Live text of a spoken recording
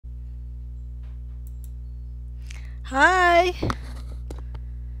Hi!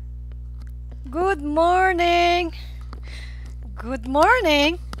 Good morning! Good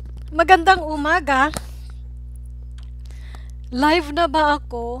morning! Magandang umaga! Live na ba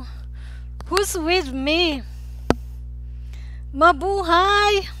ako? Who's with me?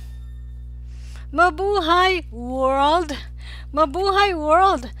 Mabuhay! Mabuhay world! Mabuhay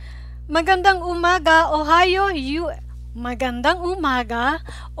world! Magandang umaga, Magandang umaga,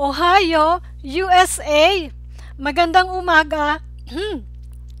 Ohio, USA! Magandang umaga,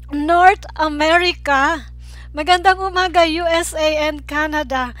 North America! Magandang umaga, USA and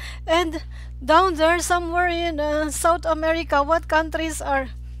Canada! And down there, somewhere in South America, what countries are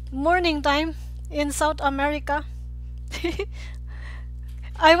morning time in South America?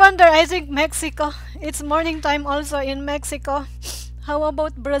 I wonder, I think Mexico. It's morning time also in Mexico. How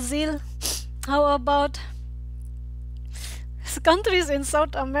about Brazil? How about countries in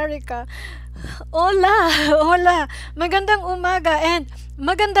South America? Hola! Hola! Magandang umaga and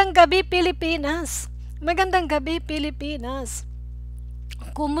magandang gabi, Pilipinas! Magandang gabi, Pilipinas!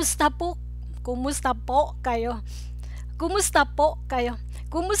 Kumusta po? Kumusta po kayo? Kumusta po kayo?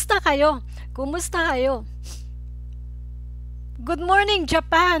 Kumusta kayo? Kumusta kayo? Good morning,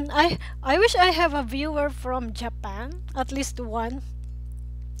 Japan. I wish I have a viewer from Japan, at least one.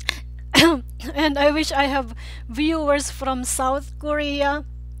 And I wish I have viewers from South Korea.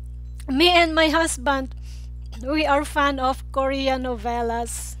 Me and my husband, we are fan of Korean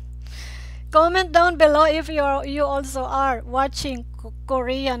novellas. Comment down below if you also are watching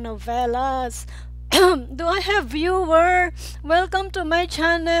Korean novellas. Do I have viewer? Welcome to my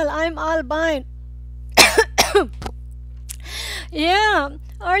channel. I'm Albine. Yeah,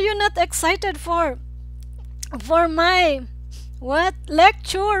 are you not excited for my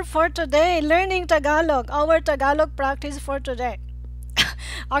lecture for today? Learning Tagalog, our Tagalog practice for today.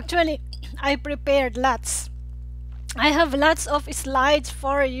 Actually, I prepared lots. I have lots of slides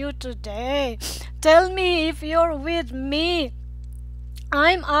for you today. Tell me if you're with me.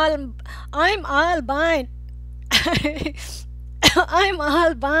 I'm Albine. I'm Albine.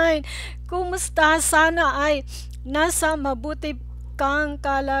 Kumusta? Sana ay nasa mabuti kang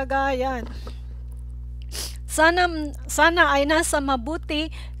kalagayan. Sana ay nasa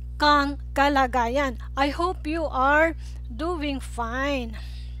mabuti kang kalagayan. I hope you are doing fine.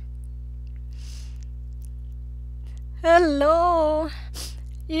 Hello.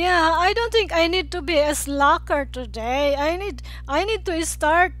 Yeah, I don't think I need to be a slacker today. I need to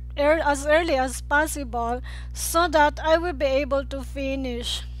start as early as possible so that I will be able to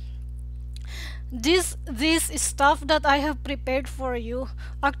finish this stuff that I have prepared for you.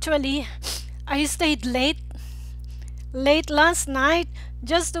 Actually, I stayed late last night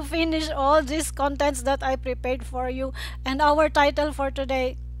just to finish all these contents that I prepared for you. And our topic for today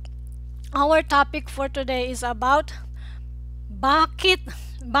is about bakit,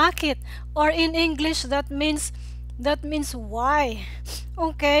 or in English that means why.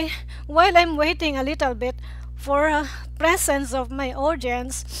 Okay, while I'm waiting a little bit for presence of my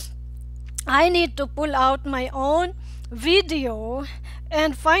audience, I need to pull out my own video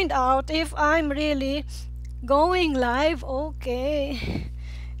and find out if I'm really going live. Okay,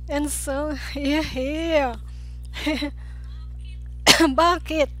 and so here.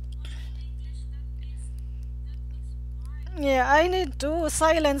 Bakit? Yeah, I need to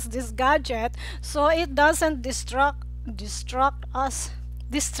silence this gadget so it doesn't distract us.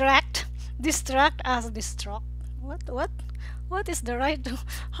 What is the right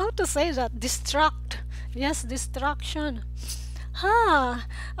how to say that? Distract. Yes, distraction.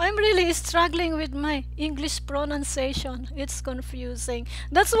 I'm really struggling with my English pronunciation. It's confusing.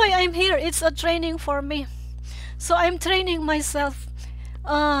 That's why I'm here. It's a training for me. So I'm training myself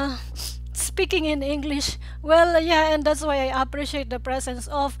speaking in English. Well, yeah, and that's why I appreciate the presence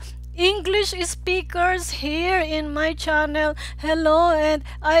of English speakers here in my channel. Hello, and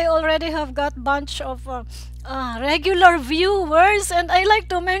I already have got bunch of regular viewers, and I like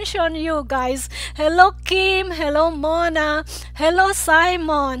to mention you guys. Hello Kim, hello Mona, hello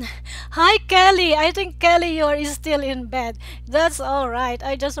Simon, hi Kelly. I think Kelly, you're still in bed. That's alright.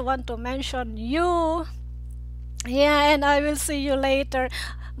 I just want to mention you. Yeah, and I will see you later.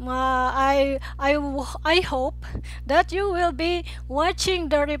 I hope that you will be watching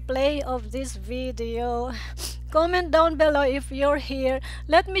the replay of this video. Comment down below if you're here.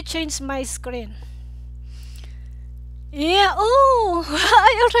 Let me change my screen. Yeah, oh,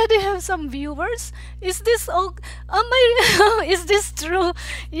 I already have some viewers. Is this is this true?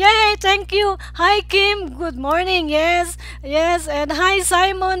 Yay, thank you. Hi Kim, good morning. Yes, and hi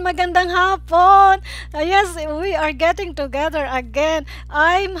Simon, magandang hapon. Yes, we are getting together again.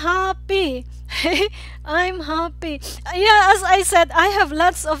 I'm happy. I'm happy. Yeah, as I said, I have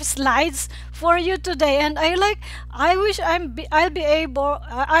lots of slides for you today, and I wish I'll be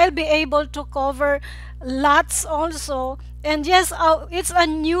able to cover lots also. And yes, it's a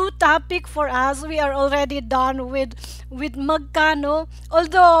new topic for us. We are already done with magkano.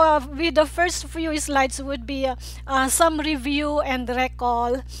 Although with the first few slides would be some review and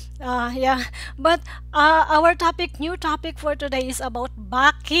recall. Yeah, but our new topic for today is about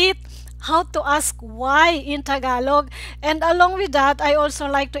bakit, how to ask why in Tagalog. And along with that, I also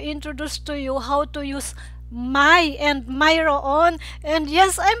like to introduce to you how to use my and mayroon. And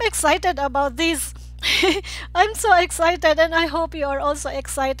yes, I'm excited about this. I'm so excited, and I hope you are also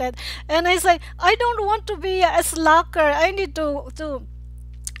excited. And I say, I don't want to be a slacker. I need to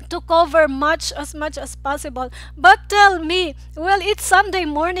cover much as possible. But tell me, well, it's Sunday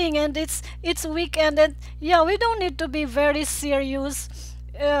morning and it's weekend, and yeah, we don't need to be very serious.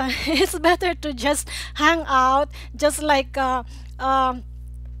 It's better to just hang out, just like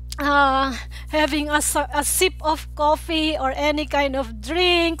having a sip of coffee or any kind of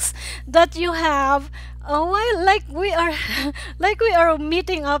drinks that you have, while like we are like we are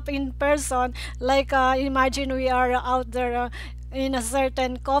meeting up in person. Like imagine we are out there in a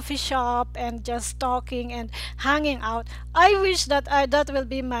certain coffee shop and just talking and hanging out. I wish that that will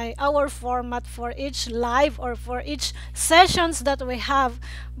be our format for each live or for each sessions that we have.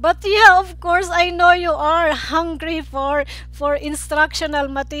 But yeah, of course, I know you are hungry for instructional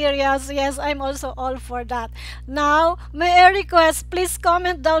materials. Yes, I'm also all for that. Now, may I request, please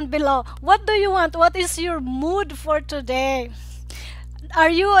comment down below. What do you want? What is your mood for today?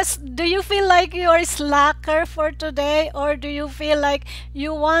 Do you feel like you're a slacker for today, or do you feel like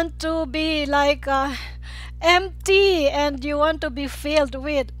you want to be like empty and you want to be filled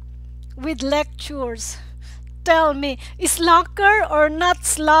with lectures? Tell me, slacker or not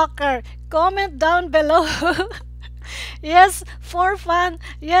slacker? Comment down below. Yes, for fun.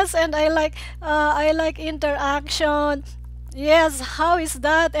 Yes, and I like interaction. Yes, how is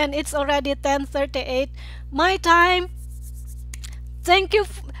that? And it's already 10:38 my time. Thank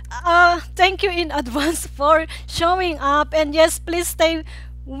you in advance for showing up. And yes, please stay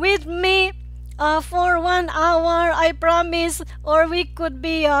with me for 1 hour, I promise. Or we could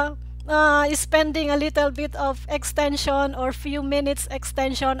be spending a little bit of extension or few minutes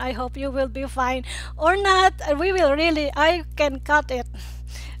extension. I hope you will be fine. Or not, we will really, I can cut it.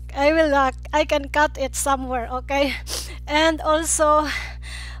 I can cut it somewhere, okay? And also,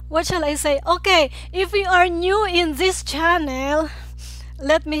 what shall I say? Okay, if you are new in this channel,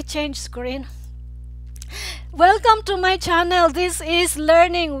 let me change screen. Welcome to my channel. This is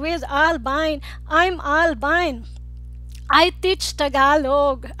Learning with Albine. I'm Albine. I teach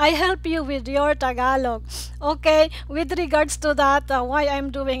Tagalog. I help you with your Tagalog. Okay, with regards to that, why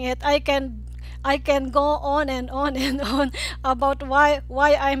I'm doing it, I can go on and on and on about why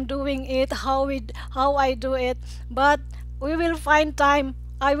I'm doing it, how I do it. But we will find time.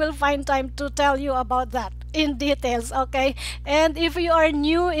 I will find time to tell you about that in details, okay? And if you are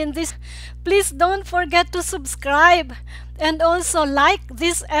new in this, please don't forget to subscribe and also like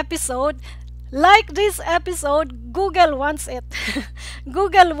this episode. Like this episode, Google wants it.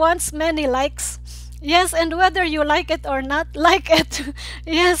 Google wants many likes. Yes, and whether you like it or not, like it.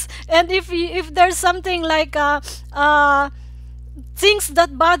 Yes, and if there's something like things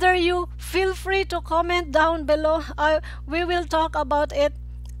that bother you, feel free to comment down below. We will talk about it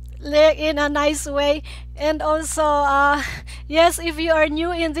in a nice way. And also yes, if you are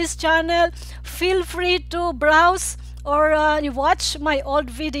new in this channel, feel free to browse or watch my old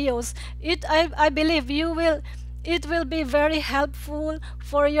videos. I believe it will be very helpful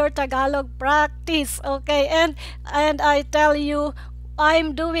for your Tagalog practice, okay? And I tell you,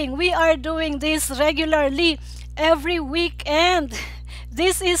 we are doing this regularly every weekend.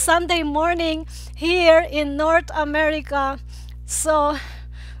 This is Sunday morning here in North America. So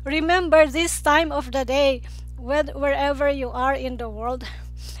remember this time of the day wherever you are in the world.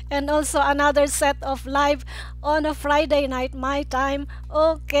 And also another set of live on a Friday night, my time.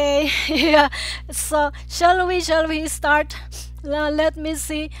 Okay. Yeah. So shall we start? Let me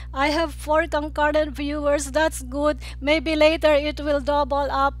see. I have 4 concurrent viewers. That's good. Maybe later it will double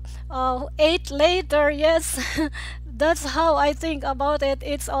up. 8 later. Yes. That's how I think about it.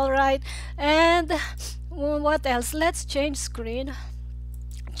 It's all right. And what else? Let's change screen.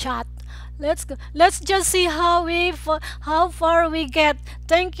 Chat. Let's go. Let's just see how far we get.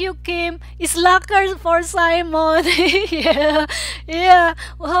 Thank you, Kim. Slacker for Simon. Yeah, yeah.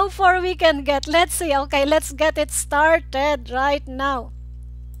 How far we can get? Let's see. Okay, let's get it started right now.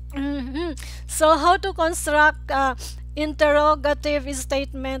 So how to construct interrogative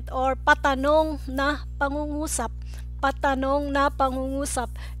statement or patanong na pangungusap. Patanong na pangungusap,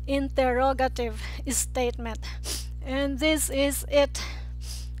 interrogative statement. And this is it.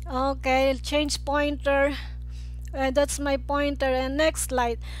 Okay, change pointer. That's my pointer. And next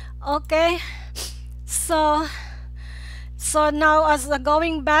slide. Okay, so now as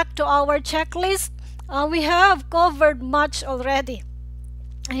going back to our checklist, we have covered much already.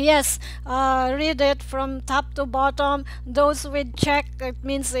 Yes, read it from top to bottom. Those with check, it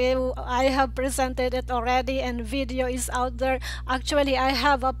means I have presented it already and video is out there. Actually, I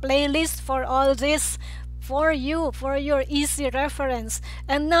have a playlist for all this for you, for your easy reference.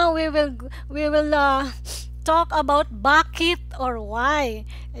 And now we will talk about bakit or why.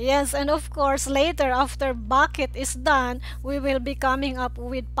 Yes, and of course later after bakit is done, we will be coming up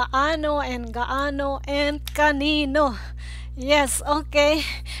with paano and gaano and kanino. Yes, okay.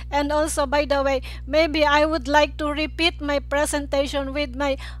 And also, by the way, maybe I would like to repeat my presentation with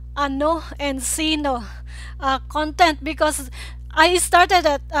my ano and sino content, because I started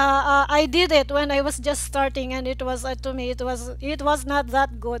it. I did it when I was just starting, and it was to me it was not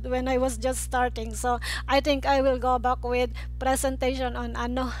that good when I was just starting. So I think I will go back with presentation on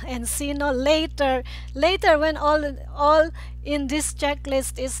ano and sino later when all in this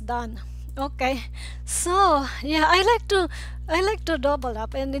checklist is done. Okay, so yeah, I like to double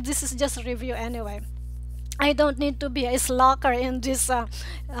up, and this is just review anyway. I don't need to be a slacker in these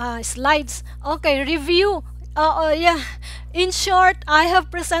slides. Okay, review. Yeah, in short, I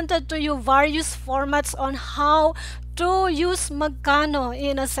have presented to you various formats on how to use magkano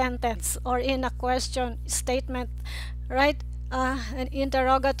in a sentence or in a question statement, right? An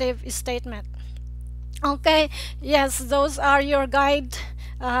interrogative statement. Okay, yes, those are your guide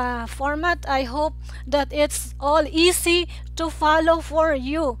format. I hope that it's all easy to follow for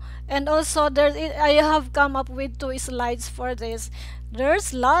you. And also I have come up with 2 slides for this.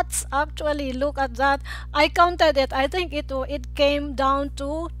 There's lots actually. Look at that. I counted it. I think it came down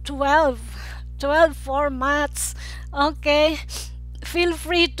to 12 formats. Okay, feel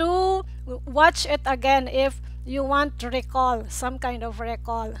free to watch it again if you want to recall some kind of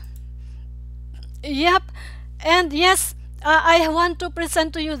recall. Yep. And yes, I want to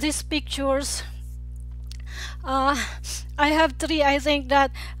present to you these pictures. I have 3. I think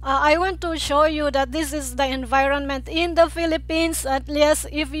that I want to show you that this is the environment in the Philippines. At least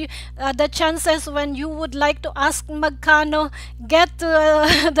if you the chances when you would like to ask magkano, get to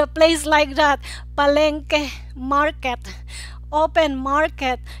the place like that, palengke, market, open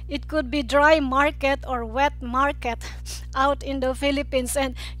market. It could be dry market or wet market out in the Philippines,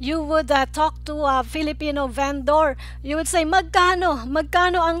 and you would talk to a Filipino vendor. You would say, magkano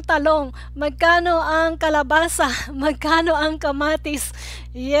ang talong, magkano ang kalabasa, magkano ang kamatis.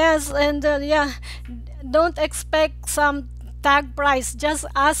 Yes, and yeah, don't expect some tag price, just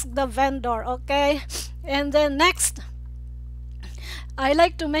ask the vendor. Okay, and then next, I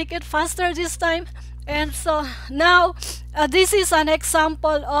like to make it faster this time. And so now this is an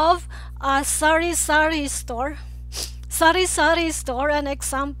example of a sari-sari store. Sari-sari store, an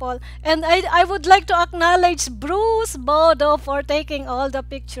example. And I would like to acknowledge Bruce Bodo for taking all the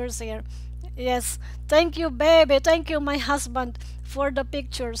pictures here. Yes, thank you, baby. Thank you, my husband, for the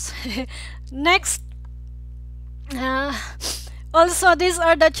pictures. Next. Also, these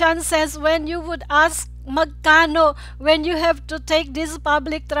are the chances when you would ask magkano when you have to take this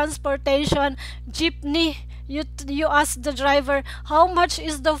public transportation, jeepney. You ask the driver, how much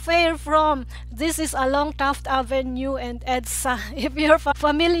is the fare from? This is along Taft Avenue and EDSA. If you're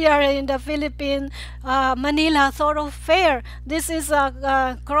familiar in the Philippine Manila thoroughfare, this is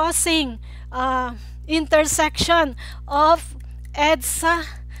a crossing intersection of EDSA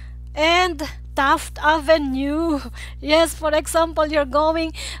and Taft Avenue. Yes, for example, you're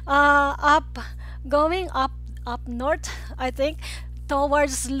going up north, I think,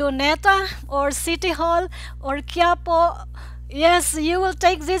 towards Luneta or City Hall or Quiapo. Yes, you will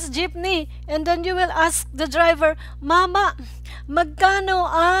take this jeepney and then you will ask the driver, Mama,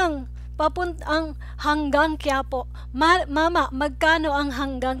 magkano ang hanggang Quiapo? Mama, magkano ang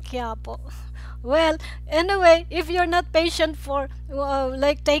hanggang Quiapo? Well, anyway, if you're not patient for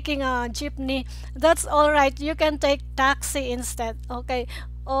like taking a jeepney, that's all right. You can take taxi instead, okay?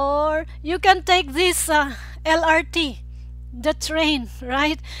 Or you can take this LRT, the train,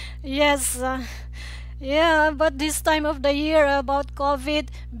 right? Yes. Yeah, but this time of the year about COVID,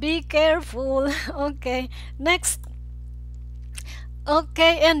 be careful. Okay, next.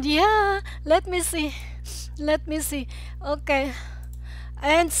 Okay, and yeah, let me see. Okay.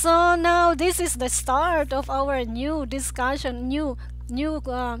 And so now this is the start of our new discussion, new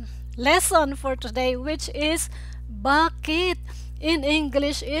lesson for today, which is Bakit in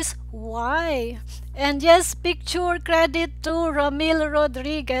English is why. And yes, picture credit to Ramil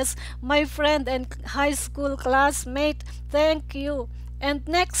Rodriguez, my friend and high school classmate. Thank you. And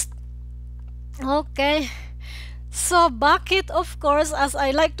next, okay. So bakit, of course, as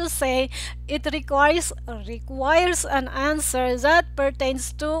I like to say, it requires an answer that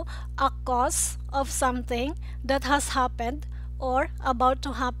pertains to a cause of something that has happened or about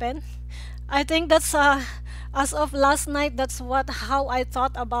to happen. I think that's as of last night, that's how I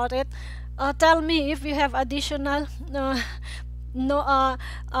thought about it. Tell me if you have additional no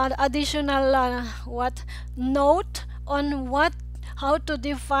additional what note on how to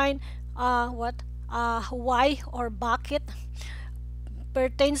define why or bakit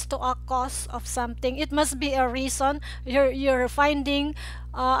pertains to a cause of something. It must be a reason. You're finding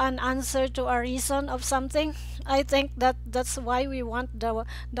an answer to a reason of something. I think that's why we want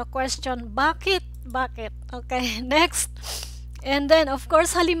the question bakit. Okay. Next. And then of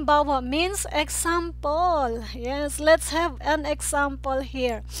course halimbawa means example. Yes, let's have an example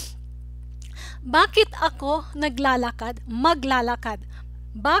here. Bakit ako maglalakad?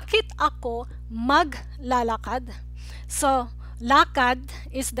 Bakit ako maglalakad? So lakad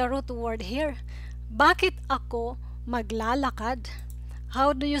is the root word here. Bakit ako maglalakad?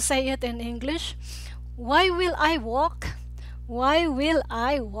 How do you say it in English? Why will I walk? Why will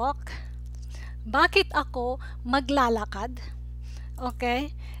I walk? Bakit ako maglalakad?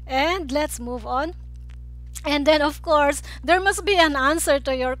 Okay, and let's move on. And then of course, there must be an answer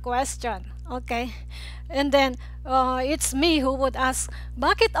to your question. Okay, and then it's me who would ask,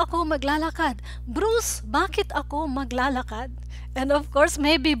 bakit ako maglalakad? Bruce, bakit ako maglalakad? And of course,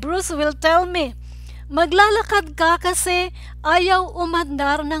 maybe Bruce will tell me, maglalakad ka kasi ayaw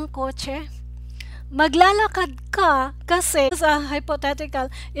umandar ng kotse. Maglalakad ka kasi, it's a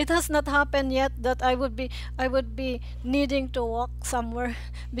hypothetical, it has not happened yet that I would be needing to walk somewhere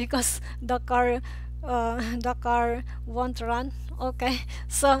because the car won't run. Okay,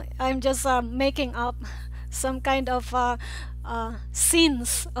 so I'm just making up some kind of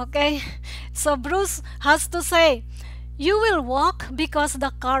scenes. Okay, so Bruce has to say, you will walk because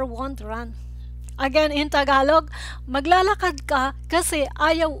the car won't run. Again, in Tagalog, maglalakad ka kasi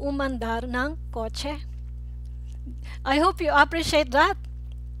ayaw umandar ng kotse. I hope you appreciate that.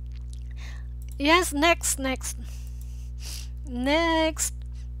 Yes, next.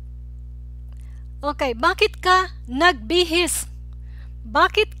 Okay, bakit ka nagbihis?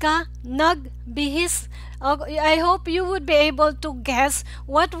 Bakit ka nagbihis? I hope you would be able to guess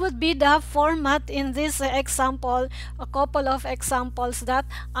what would be the format in this example, a couple of examples that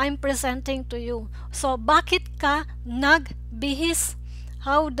I'm presenting to you. So, bakit ka nagbihis?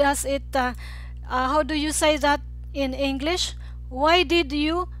 How do you say that in English? Why did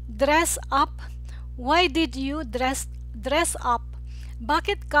you dress up? Why did you dress up?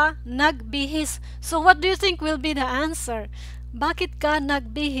 Bakit ka nagbihis? So, what do you think will be the answer? Bakit ka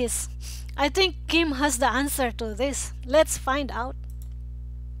nagbihis? I think Kim has the answer to this. Let's find out.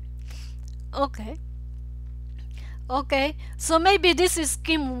 Okay. So maybe this is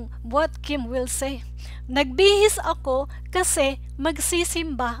what Kim will say. Nagbihis ako kasi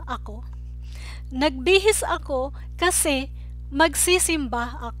magsisimba ako. Nagbihis ako kasi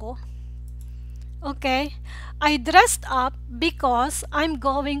magsisimba ako. Okay. I dressed up because I'm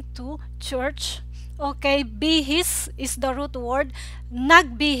going to church. Okay, bihis is the root word.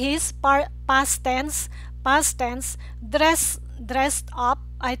 Nagbihis, past tense. Dressed up.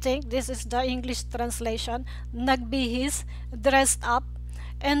 I think this is the English translation. Nagbihis, dressed up.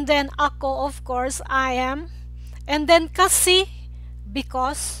 And then ako, of course, I am. And then kasi,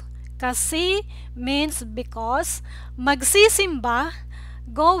 because. Kasi means because. Magsisimba,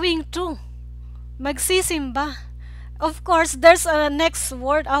 going to. Magsisimba. Of course, there's a next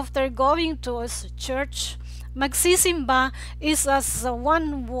word after going to is church. Magsisimba is as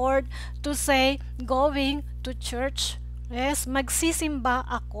one word to say going to church. Yes, magsisimba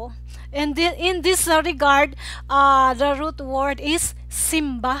ako. And in this regard, the root word is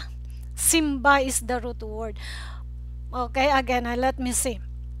simba. Simba is the root word. Okay, again, let me see.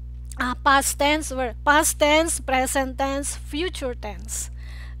 Past tense, present tense, future tense.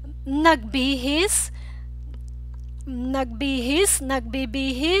 Nagbihis, nagbibihis,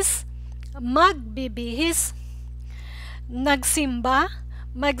 magbibihis. Nagsimba,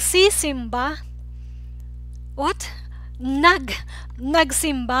 magsisimba. What?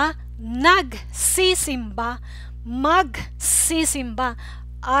 Nagsimba, nagsisimba, magsisimba.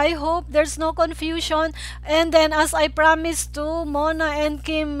 I hope there's no confusion. And then as I promised to Mona and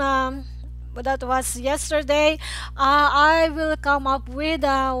Kim that was yesterday, I will come up with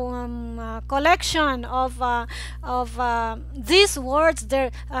a collection of these words.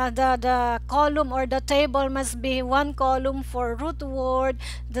 There, the column or the table must be one column for root word.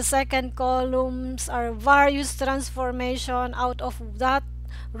 The second columns are various transformation out of that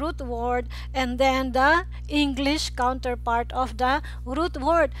root word, and then the English counterpart of the root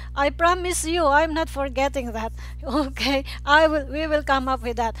word. I promise you, I'm not forgetting that. Okay, we will come up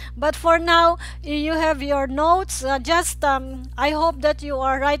with that. But for now, you have your notes. I hope that you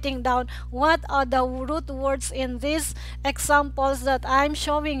are writing down what are the root words in these examples that I'm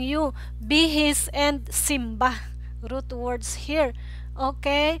showing you. Bihis and Simba. Root words here.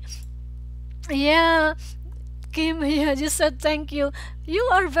 Okay. Yeah. Kim, yeah, just said thank you. You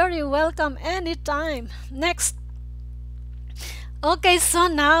are very welcome anytime. Next. Okay, so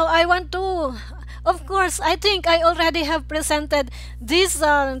now I want to, of course, I think I already have presented this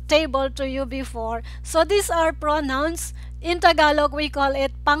table to you before. So these are pronouns. In Tagalog, we call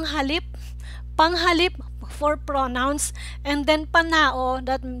it panghalip. Panghalip for pronouns. And then panao,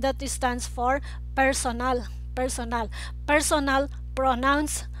 that stands for personal. Personal. Personal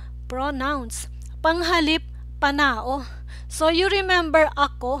pronouns. Pronouns. Panghalip, panao. So you remember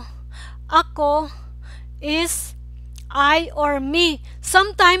ako. Ako is I or me.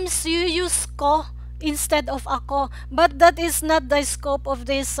 Sometimes you use ko instead of ako, but that is not the scope of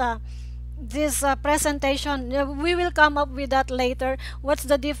this presentation. We will come up with that later. What's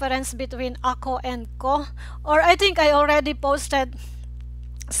the difference between ako and ko? Or I think I already posted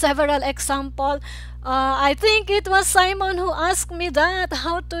several example. I think it was Simon who asked me that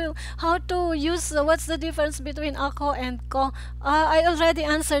how to use what's the difference between ako and ko. I already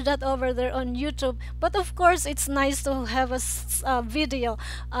answered that over there on YouTube, but of course it's nice to have a video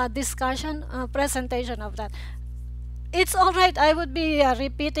discussion presentation of that. It's alright, I would be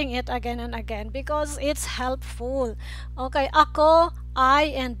repeating it again and again because it's helpful. Okay, ako,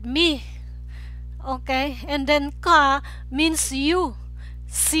 I, and me. Okay, and then ka means you.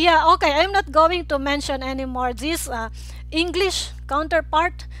 Siya. Okay, I'm not going to mention anymore this English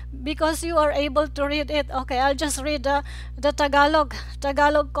counterpart because you are able to read it. Okay, I'll just read the Tagalog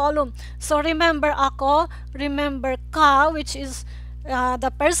column. So remember ako, remember ka, which is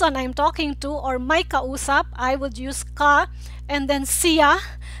the person I'm talking to, or my kausap, I would use ka, and then siya,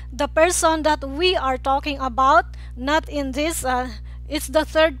 the person that we are talking about, not in this, it's the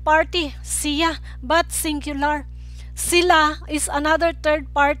third party, siya, but singular. Sila is another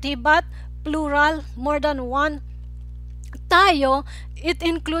third party, but plural, more than one. Tayo, it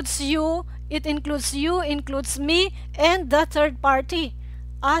includes you, includes me, and the third party,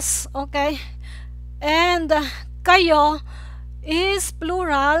 us, okay? And kayo is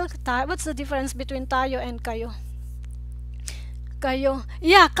plural. What's the difference between tayo and kayo? Kayo.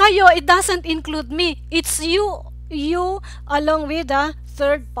 Yeah, kayo, it doesn't include me. It's you along with the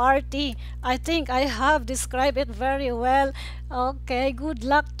third party. I think I have described it very well. Okay, good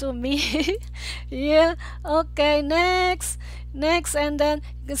luck to me. Yeah, okay, next, and then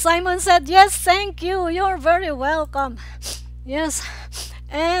Simon said, yes, thank you, you're very welcome. Yes,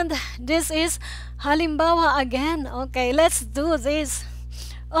 and this is halimbawa again. Okay, let's do this.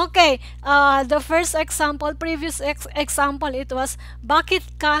 Okay, the first example, previous example, it was bakit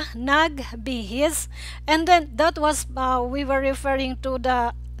ka nagbihis, and then that was we were referring to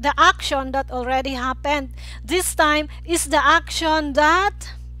the action that already happened. This time is the action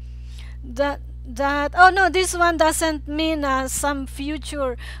that oh no, this one doesn't mean some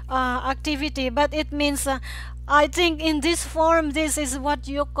future activity, but it means I think in this form this is what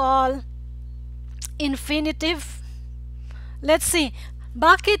you call infinitive. Let's see.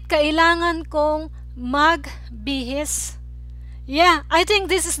 Bakit kailangan kong magbihis? Yeah, I think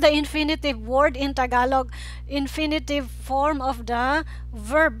this is the infinitive word in Tagalog. Infinitive form of the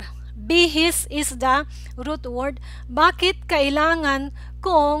verb. Bihis is the root word. Bakit kailangan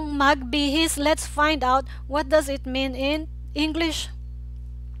kong magbihis? Let's find out what does it mean in English.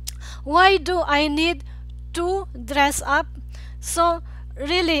 Why do I need to dress up? So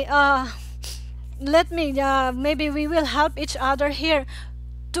really, let me maybe we will help each other here.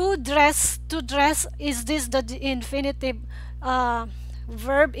 To dress is this the infinitive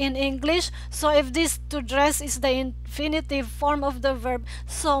verb in English? So if this to dress is the infinitive form of the verb,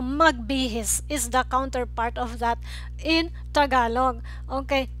 so magbihis is the counterpart of that in Tagalog.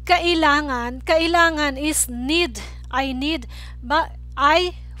 Okay, kailangan is need. I need, but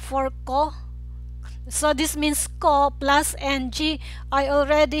I for ko. So this means ko plus ng. I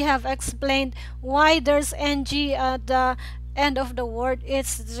already have explained why there's ng at the end of the word.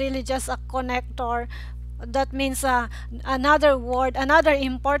 It's really just a connector that means another word, another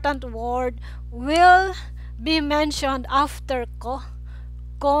important word will be mentioned after ko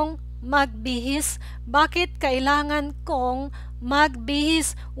kung magbihis. Bakit kailangan kong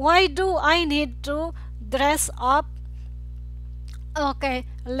magbihis? Why do I need to dress up? Okay,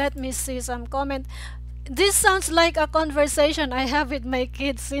 let me see some comment. This sounds like a conversation I have with my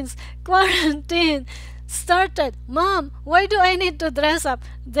kids since quarantine started. Mom, why do I need to dress up?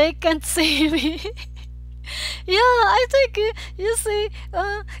 They can't see me. Yeah, I think you see,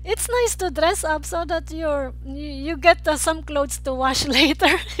 it's nice to dress up so that you get some clothes to wash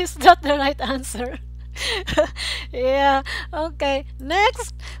later. Is that the right answer? Yeah, okay.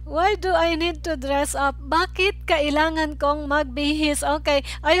 Next, why do I need to dress up? Bakit kailangan kong magbihis? Okay,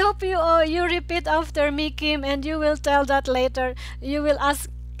 I hope you repeat after me, Kim, and you will tell that later. You will ask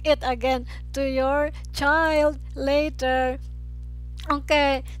it again to your child later.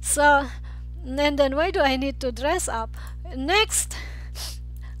 Okay, so and then why do I need to dress up? Next,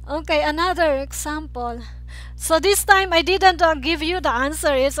 okay, another example. So this time I didn't give you the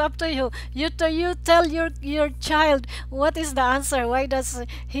answer. It's up to you. You tell your child what is the answer. Why does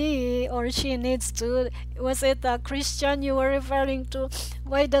he or she needs to? Was it a Christian you were referring to?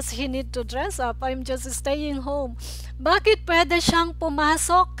 Why does he need to dress up? I'm just staying home. Bakit pwede siyang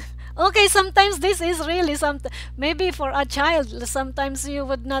pumasok? Okay, sometimes this is really something. Maybe for a child, sometimes you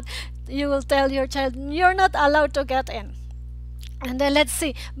would not. You will tell your child you're not allowed to get in. And then let's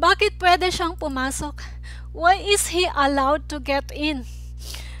see. Bakit pwede siyang pumasok? Why is he allowed to get in?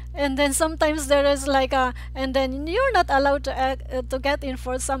 And then sometimes there is like and then you're not allowed to get in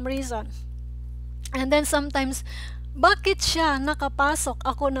for some reason. And then sometimes, bakit siya nakapasok,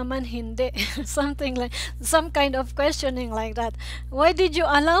 ako naman hindi? Something like, some kind of questioning like that. Why did you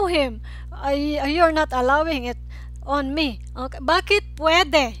allow him? You're not allowing it on me. Okay. Bakit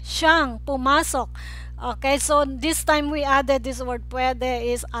pwede siyang pumasok? Okay, so this time we added this word pwede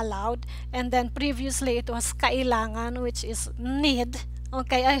is allowed, and then previously it was kailangan, which is need.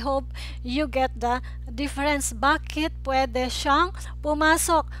 Okay, I hope you get the difference. Bakit pwede siyang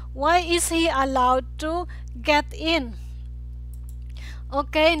pumasok? Why is he allowed to get in?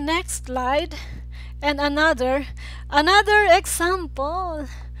 Okay, next slide. And another example.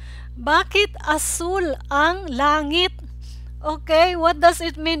 Bakit asul ang langit? Okay, what does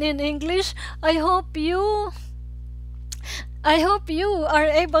it mean in English? I hope you are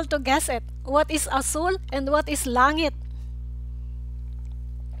able to guess it. What is asul and what is langit?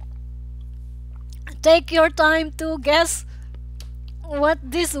 Take your time to guess what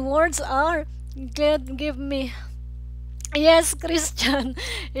these words are. Give me. Yes, Christian.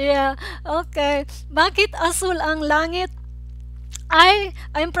 Yeah. Okay. Bakit asul ang langit?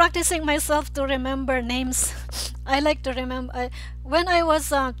 I'm practicing myself to remember names. I like to remember. When I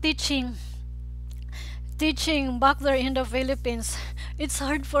was teaching back there in the Philippines, it's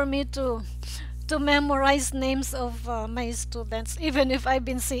hard for me to memorize names of my students, even if I've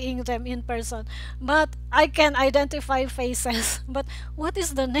been seeing them in person. But I can identify faces. But what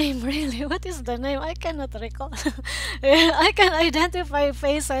is the name really? What is the name? I cannot recall. I can identify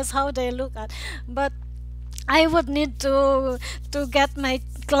faces, how they look at, but I would need to get my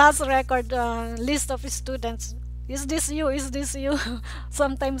class record list of students. Is this you? Is this you?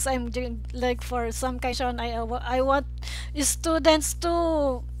 Sometimes I'm doing, like, for some occasion I want students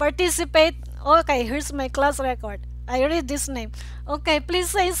to participate. Okay, here's my class record. I read this name. Okay, please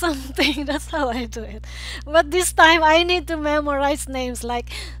say something. That's how I do it. But this time I need to memorize names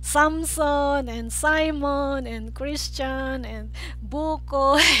like Samson and Simon and Christian and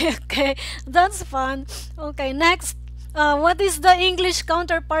Buko. Okay, that's fun. Okay, next. What is the English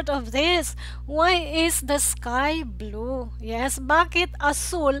counterpart of this? Why is the sky blue? Yes, bakit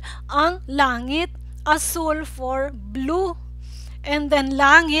asul ang langit? Asul for blue, and then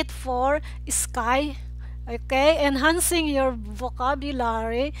langit for sky. Okay, enhancing your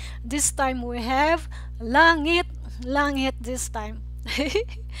vocabulary. This time we have langit, langit this time.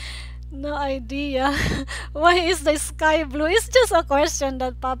 No idea. Why is the sky blue? It's just a question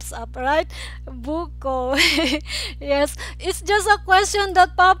that pops up, right? Buko. Yes, it's just a question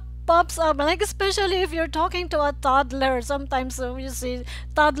that pops up, like especially if you're talking to a toddler. Sometimes you see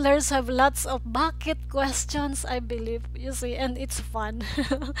toddlers have lots of bucket questions, I believe, you see, and it's fun.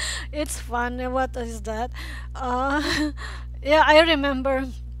 It's fun. What is that? Yeah, I remember.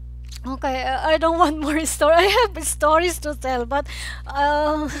 Okay, I don't want more story. I have stories to tell, but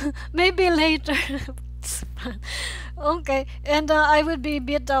maybe later. Okay, and I would be a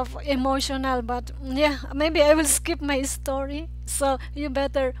bit of emotional, but yeah, maybe I will skip my story. So you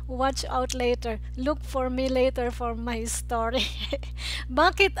better watch out later. Look for me later for my story.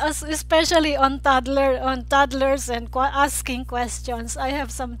 Bakit, especially on toddlers and asking questions, I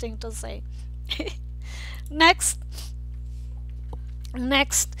have something to say. Next.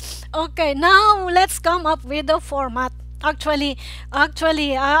 Next. Okay, now let's come up with the format. Actually,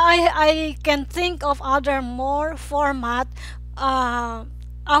 I can think of other more format uh,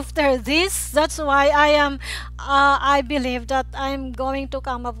 after this. That's why I believe that I'm going to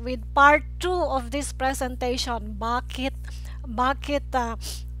come up with part 2 of this presentation. Bakit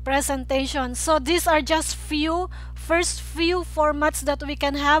presentation. So these are just first few formats that we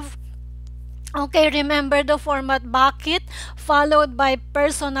can have. Okay, remember the format bakit, followed by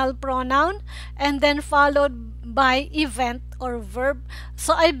personal pronoun, and then followed by event or verb.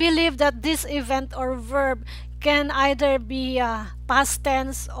 So I believe that this event or verb can either be past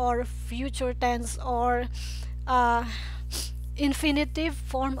tense or future tense or uh, infinitive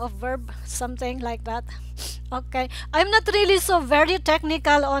form of verb, something like that. Okay, I'm not really so very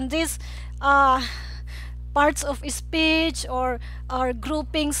technical on this parts of speech or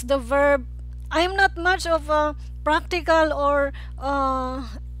groupings the verb. I'm not much of a practical or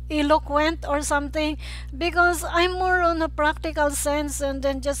eloquent or something, because I'm more on a practical sense, and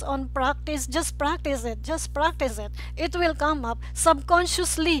then just on practice, just practice it, it will come up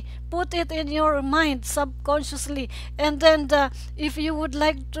subconsciously. Put it in your mind subconsciously, and then if you would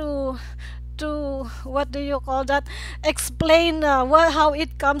like to what do you call that, explain how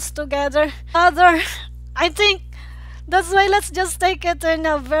it comes together other, I think that's why let's just take it in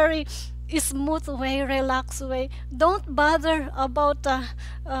a very smooth way, relaxed way. Don't bother about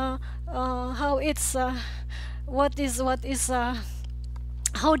how it's what is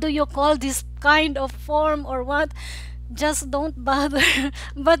how do you call this kind of form or what. Just don't bother.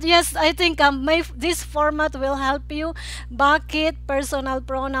 But yes, I think this format will help you. Bakit, personal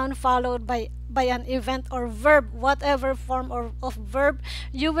pronoun followed by an event or verb, whatever form of verb,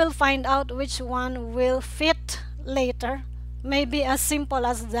 you will find out which one will fit later. Maybe as simple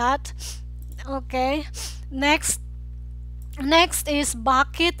as that. Okay, next is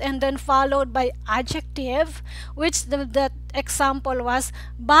bakit, and then followed by adjective, which the example was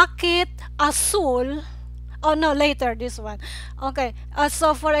bakit asul. Oh no, later this one. Okay,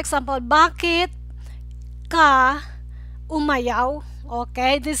 so for example, bakit ka umayaw.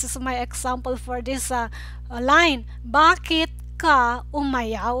 Okay, this is my example for this line. Bakit ka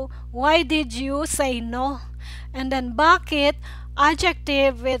umayaw? Why did you say no? And then bakit,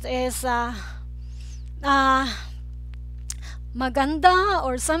 adjective, it is maganda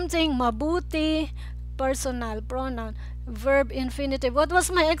or something, mabuti, personal pronoun, verb infinitive. What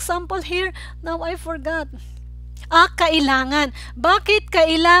was my example here? Now I forgot. Kailangan. Bakit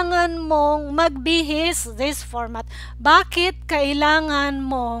kailangan mong magbihis? This format. Bakit kailangan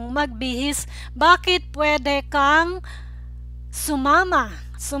mong magbihis? Bakit pwede kang sumama?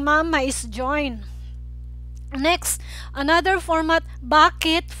 Sumama is join. Next, another format,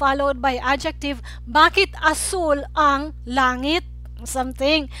 bakit followed by adjective. Bakit asul ang langit?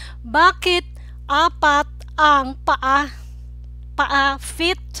 Something. Bakit apat ang paa? Paa,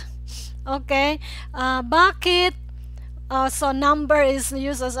 feet. Okay. Bakit, so number is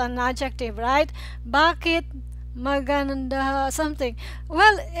used as an adjective, right? Bakit maganda, something.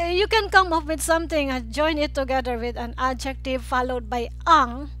 Well, you can come up with something, join it together with an adjective followed by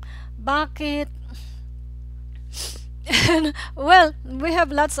ang. Bakit, well, we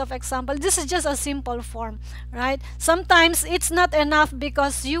have lots of examples. This is just a simple form, right? Sometimes it's not enough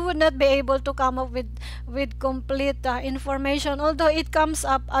because you would not be able to come up with complete information, although it comes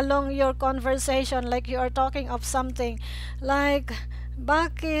up along your conversation, like you are talking of something like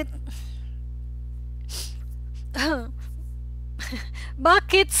bakit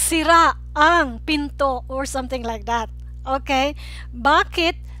bakit sira ang pinto or something like that. Okay,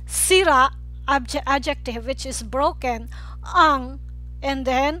 bakit sira, adjective, which is broken, ang, and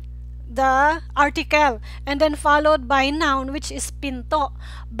then the article, and then followed by noun, which is pinto.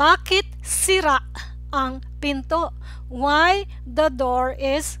 Bakit sira ang pinto? Why the door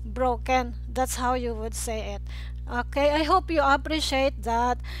is broken? That's how you would say it. Okay, I hope you appreciate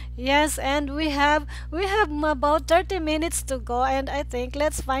that. Yes, and we have about 30 minutes to go, and I think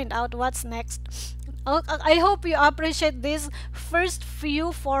let's find out what's next. I hope you appreciate this first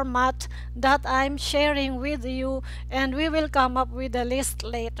few format that I'm sharing with you, and we will come up with a list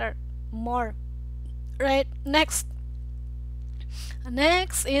later more. Right, next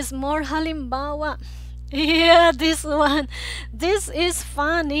is more halimbawa. Yeah, this one, this is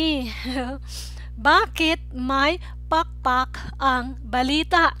funny. Bakit may pakpak ang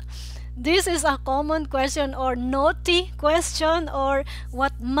balita? This is a common question or naughty question or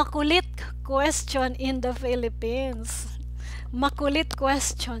what makulit question in the Philippines. Makulit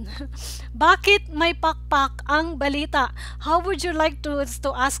question. Bakit may pakpak ang balita? How would you like to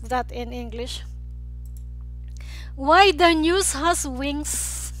ask that in English? Why the news has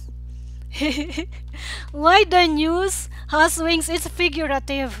wings? Why the news has wings? It's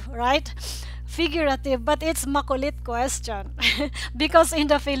figurative, right? Figurative, but it's makulit question. Because in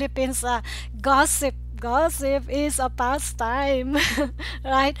the Philippines, gossip is a pastime.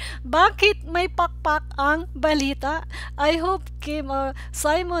 Right? Bakit may pakpak ang balita? I hope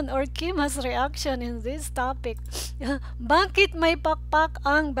Simon or Kim has reaction in this topic. Bakit may pakpak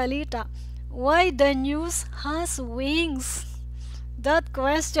ang balita? Why the news has wings? That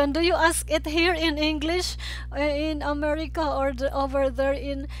question, do you ask it here in English, in America, or over there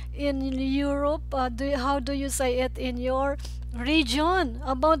in Europe? How do you say it in your region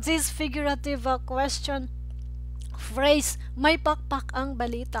about this figurative question phrase? May pakpak ang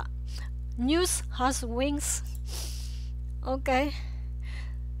balita. News has wings. Okay.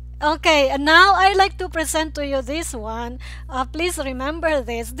 Okay, and now I like to present to you this one. Please remember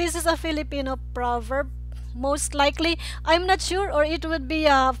this. This is a Filipino proverb. Most likely, I'm not sure, or it would be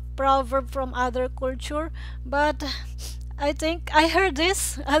a proverb from other culture, but I think I heard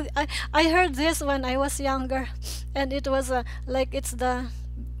this. I heard this when I was younger, and it was like it's the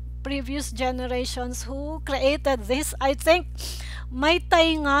previous generations who created this. I think may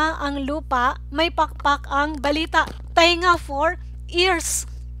tainga ang lupa, may pakpak ang balita. Tainga for ears.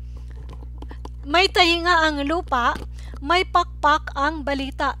 May tainga ang lupa, may pakpak ang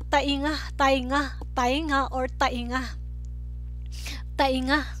balita. Tainga, tainga, tainga or tainga.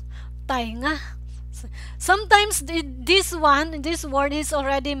 Tainga, tainga. Sometimes this word is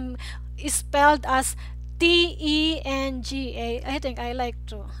already spelled as T-E-N-G-A. I think I like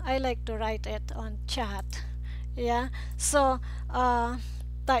to write it on chat. Yeah. So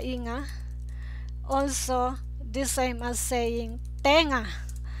tainga also the same as saying tenga.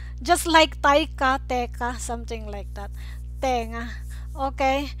 Just like taika, teka, something like that. Tenga.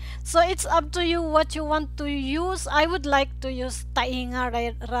 Okay, so it's up to you what you want to use. I would like to use tainga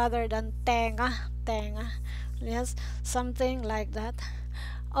rather than tenga. Tenga. Yes, something like that.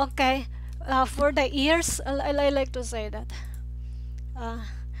 Okay, for the ears, I like to say that.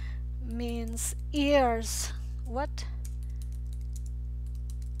 Means ears. What?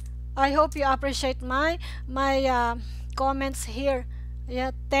 I hope you appreciate my comments here.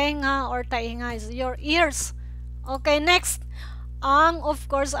 Yeah, tenga or tainga is your ears. Okay, next. Ang, of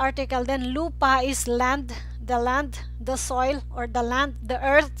course, article. Then lupa is land, the soil, or the land, the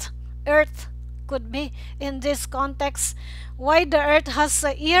earth. Earth could be in this context. Why the earth has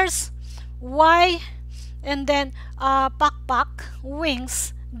ears? Why? And then pakpak,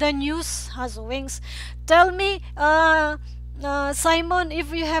 wings. The news has wings. Tell me, Simon,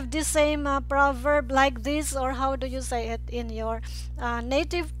 if you have the same proverb like this, or how do you say it in your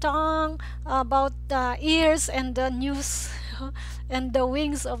native tongue about the ears and the news and the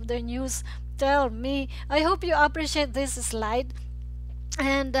wings of the news. Tell me. I hope you appreciate this slide.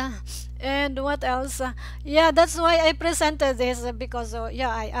 And what else? Yeah, that's why I presented this because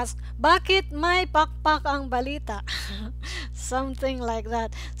yeah, I asked, bakit may pakpak ang balita? Something like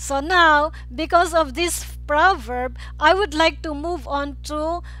that. So now, because of this proverb, I would like to move on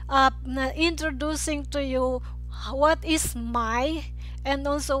to introducing to you what is my and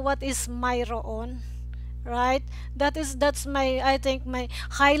also what is mayroon. Right, that's my, I think, my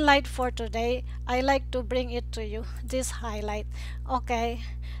highlight for today. I like to bring it to you, this highlight. Okay,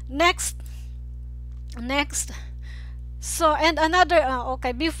 next. So, and another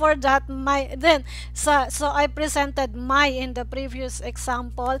okay, before that, my, then so I presented my in the previous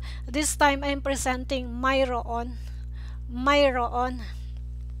example. This time I'm presenting mayroon.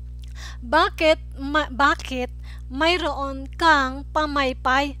 Bakit mayroon kang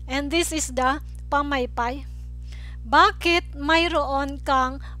pamaypay? And this is the pamaypay. Bakit mayroon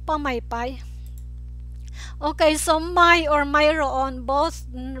kang pamaypay? Okay, so may or mayroon both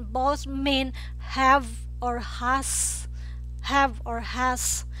mean have or has. Have or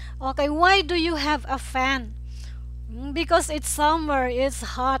has. Okay, why do you have a fan? Because it's summer, it's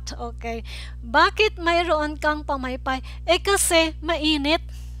hot. Okay, bakit mayroon kang pamaypay? Kasi mainit.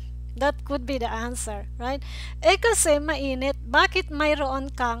 That could be the answer, right? Kasi mainit, bakit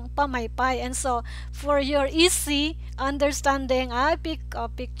mayroon kang pamaypay? And so, for your easy understanding, I pick a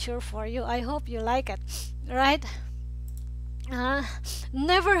picture for you. I hope you like it, right? Uh,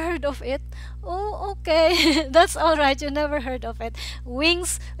 Never heard of it. Oh, okay. That's all right. You never heard of it.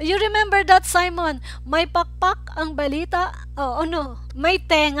 Wings. You remember that, Simon? May pakpak ang balita. Oh, oh no. May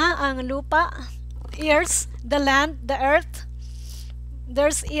tenga ang lupa. Ears, the land, the earth.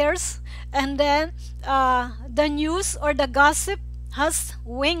 There's ears. And then the news or the gossip has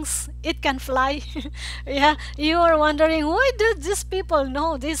wings. It can fly. Yeah, you are wondering why did these people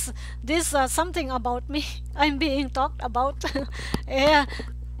know this something about me. I'm being talked about. Yeah,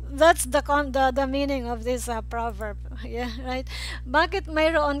 that's the meaning of this proverb. Yeah, right. Bakit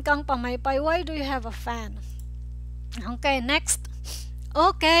mayroon kang pamaypay? Why do you have a fan? Okay, next.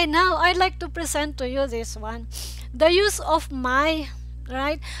 Okay, now I'd like to present to you this one. The use of my,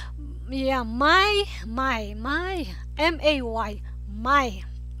 right? Yeah, my, M-A-Y, my.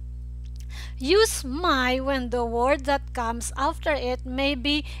 Use my when the word that comes after it may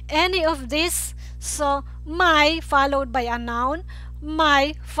be any of these. So, my followed by a noun,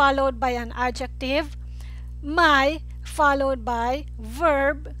 my followed by an adjective, my followed by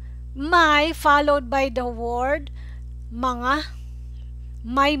verb, my followed by the word mga,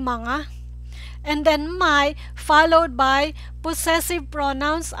 may mga, and then my followed by possessive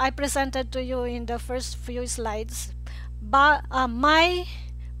pronouns I presented to you in the first few slides. My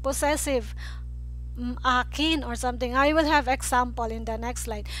possessive, akin or something. I will have example in the next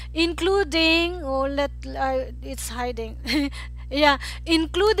slide, including, it's hiding. Yeah,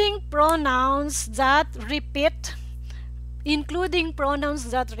 including pronouns that repeat. Including pronouns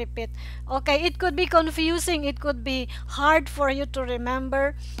that repeat. Okay, it could be confusing, it could be hard for you to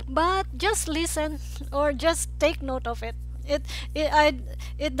remember, but just listen or just take note of it.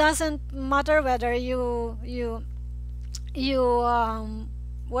 It doesn't matter whether you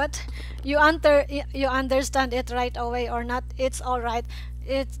what you understand it right away or not. It's all right.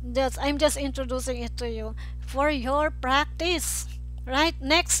 I'm just introducing it to you for your practice. Right,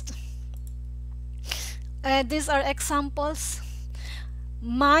 next. These are examples.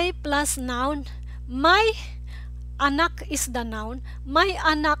 My plus noun. My anak is the noun. My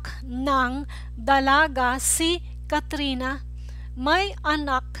anak ng dalaga si Katrina. My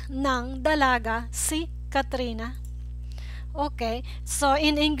anak ng dalaga si Katrina. Okay, so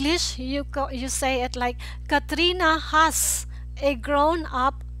in English you say it like Katrina has a grown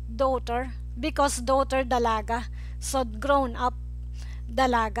up daughter, because daughter dalaga, so grown up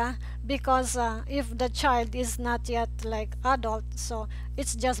dalaga, because if the child is not yet like adult, so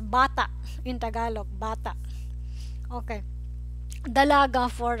it's just bata in Tagalog, bata. Okay,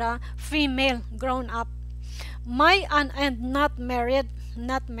 dalaga for female, grown up. My and not married,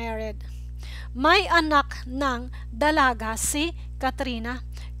 not married. May anak ng dalaga si Katrina.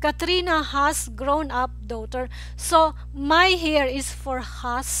 Katrina has grown up daughter. So my here is for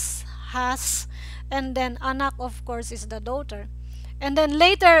has, and then anak of course is the daughter. And then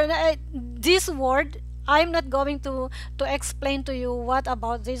later, this word, I'm not going to explain to you what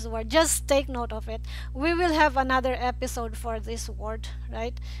about this word. Just take note of it. We will have another episode for this word,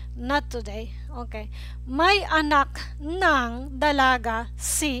 right? Not today. Okay. May anak ng dalaga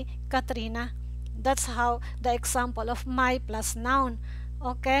si Katrina. That's how the example of my plus noun.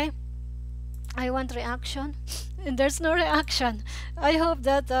 Okay. I want reaction. And there's no reaction. I hope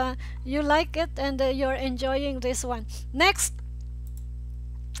that you like it and you're enjoying this one. Next.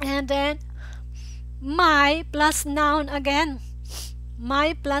 And then my plus noun again.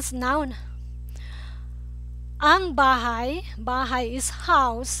 My plus noun. Ang bahay, bahay is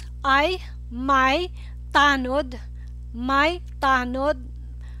house, ay may tanod. May tanod.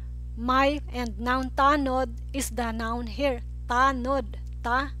 My and noun tanod is the noun here. Tanod,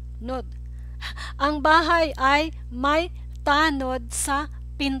 tanod. Ang bahay ay may tanod sa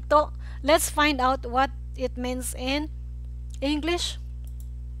pinto. Let's find out what it means in English.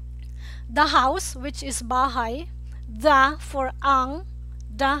 The house, which is bahay, the for ang,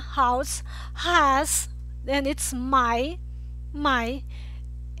 the house has, then it's my,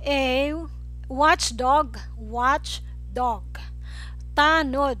 a watchdog,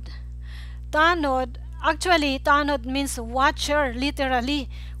 tanod. Tanod, actually tanod means watcher, literally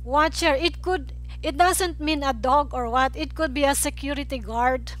watcher. It doesn't mean a dog or what. It could be a security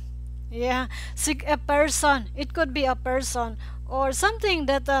guard. Yeah, a person. It could be a person or something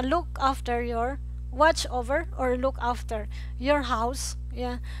that look after your, watch over or look after your house.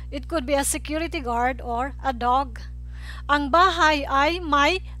 Yeah, it could be a security guard or a dog. Ang bahay ay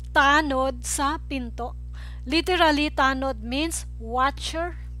may tanod sa pinto. Literally, tanod means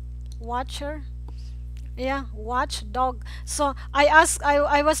watcher. Yeah, watchdog. So I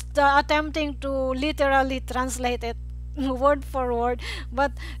was attempting to literally translate it word for word.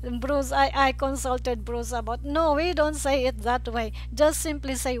 But Bruce, I consulted Bruce about, no, we don't say it that way. Just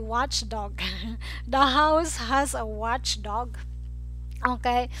simply say watchdog. The house has a watchdog.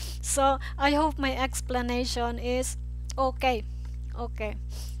 Okay, so I hope my explanation is okay. Okay,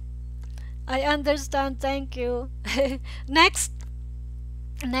 I understand. Thank you. Next,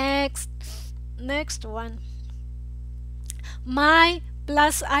 next, next one. My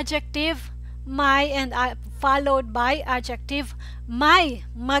plus adjective, my, and followed by adjective, may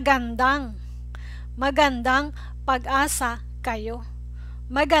magandang. Magandang pag-asa kayo.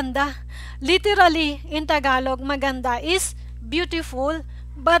 Maganda. Literally, in Tagalog, maganda is beautiful,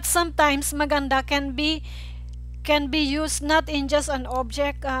 but sometimes maganda can be used not in just an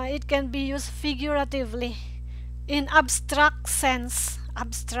object. It can be used figuratively, in abstract sense.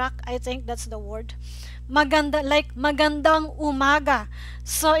 Abstract, I think that's the word. Maganda, like magandang umaga.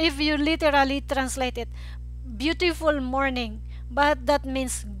 So if you literally translate it, beautiful morning, but that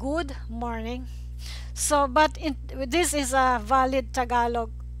means good morning. So, but this is a valid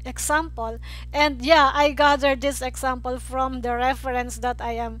Tagalog example, and yeah, I gathered this example from the reference that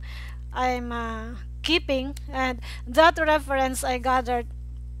I'm keeping, and that reference I gathered,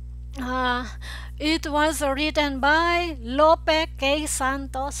 uh, it was written by Lope K.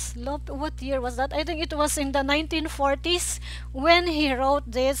 Santos. What year was that? I think it was in the 1940s when he wrote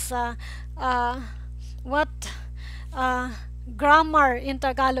this. What uh, grammar in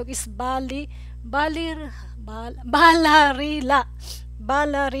Tagalog is balarila.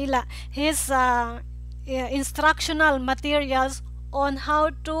 Balarila. His instructional materials on how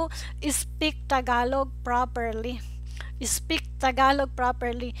to speak Tagalog properly. Speak Tagalog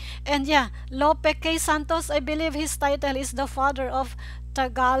properly. And yeah, Lope K. Santos, I believe his title is the father of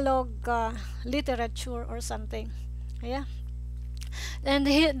Tagalog literature or something. Yeah. And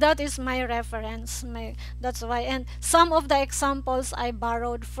that is my reference. That's why. And some of the examples I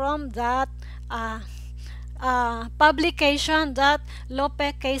borrowed from that publication that Lope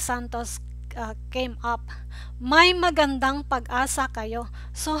K. Santos came up. May magandang pag-asa kayo.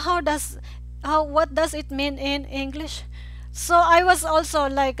 So what does it mean in English? So I was also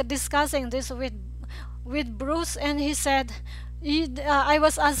like discussing this with Bruce, and he said, I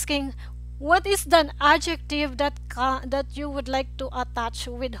was asking, what is the adjective that you would like to attach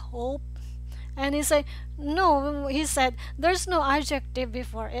with hope? And he said, no, he said, there's no adjective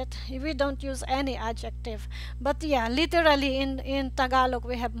before it. We don't use any adjective. But yeah, literally in Tagalog,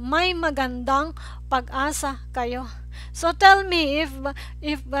 we have may magandang pag-asa kayo. So tell me if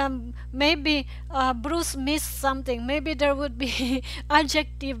maybe Bruce missed something. Maybe there would be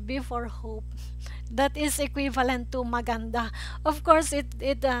adjective before hope that is equivalent to maganda. Of course,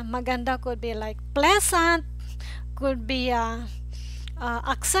 maganda could be like pleasant, could be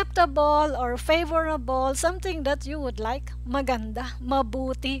acceptable or favorable, something that you would like. Maganda,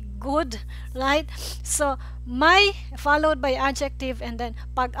 mabuti, good, right? So may followed by adjective, and then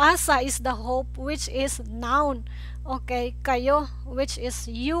pag-asa is the hope, which is noun. Okay, kayo, which is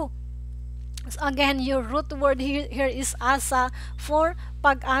you. So again, your root word here is asa for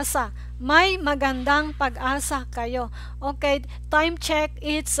pag-asa. May magandang pag-asa kayo. Okay, time check,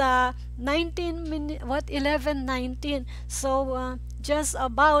 it's 19 minutes, 11:19. So just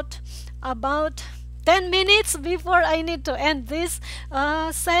about 10 minutes before I need to end this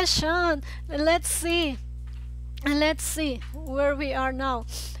session. Let's see where we are now,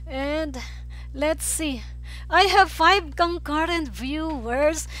 and let's see. I have 5 concurrent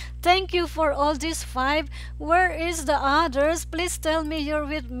viewers. Thank you for all these 5. Where is the others? Please tell me you're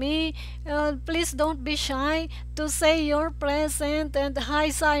with me. Please don't be shy to say you're present. And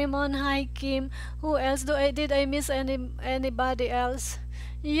hi Simon, hi Kim. Who else did I miss anybody else?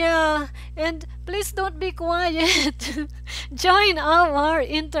 Yeah, and please don't be quiet. Join our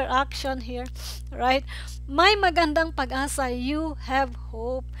interaction here, right? May magandang pag-asa, you have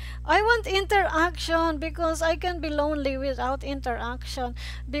hope. I want interaction because I can be lonely without interaction.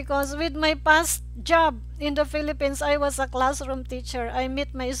 Because with my past job in the Philippines, I was a classroom teacher. I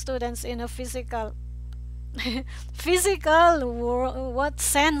meet my students in a physical what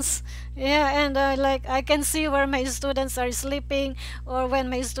sense. Yeah, and like I can see where my students are sleeping or when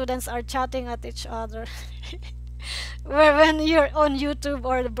my students are chatting at each other. Where when you're on YouTube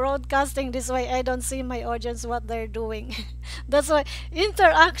or broadcasting this way, I don't see my audience what they're doing. That's why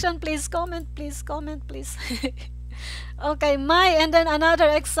interaction, please comment, please comment, please. Okay, may, and then another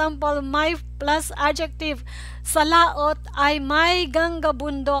example, may plus adjective. Sa laot ay may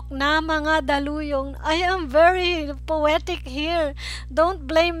ganggabundok na mga daluyong. I am very poetic here. Don't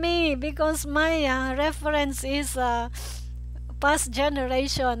blame me because my reference is past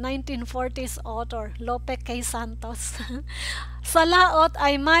generation, 1940s author, Lope K. Santos. Sa laot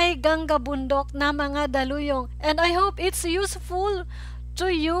ay may gangga-bundok na mga daluyong. And I hope it's useful to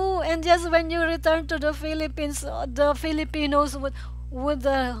you. And just when you return to the Philippines, the Filipinos would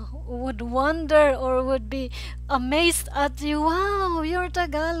wonder or would be amazed at you. Wow, your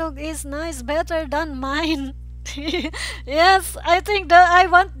Tagalog is nice, better than mine. Yes, I think that I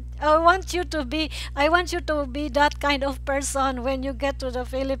want you to be that kind of person when you get to the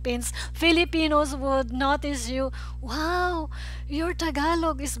Philippines. Filipinos would notice you. Wow, your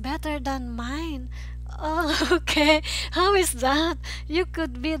Tagalog is better than mine. Oh, okay. How is that? You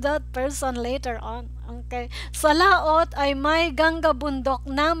could be that person later on. Okay. Sa laot ay may gangga-bundok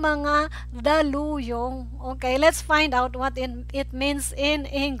na mga daluyong. Okay, let's find out what it means in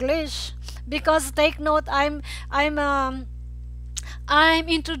English. Because take note, I'm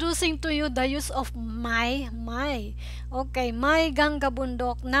introducing to you the use of my. Okay, may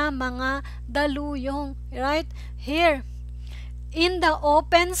gangga-bundok na mga daluyong. Right? Here. In the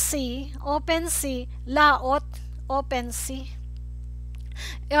open sea, laot, open sea.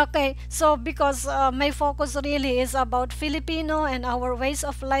 Okay, so because my focus really is about Filipino and our ways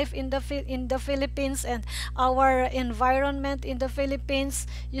of life in the Philippines and our environment in the Philippines.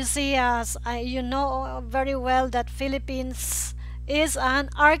 You see, you know very well that Philippines is an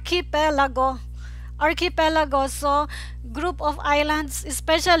archipelago. So group of islands,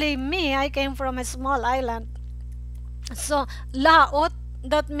 especially me, I came from a small island. So laot,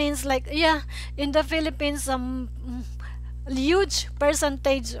 that means like, yeah, in the Philippines huge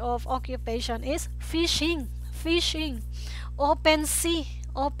percentage of occupation is fishing. Open sea,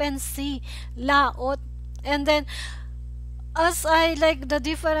 laot. And then as I like the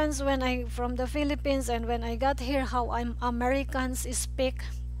difference when I from the Philippines and when I got here, how Americans speak,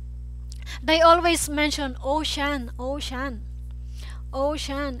 they always mention ocean,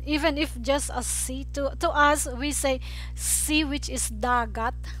 even if just a sea. To us, we say sea, which is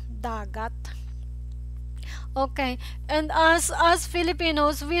dagat. Okay, and as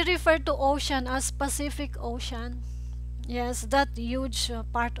Filipinos, we refer to ocean as Pacific Ocean. Yes, that huge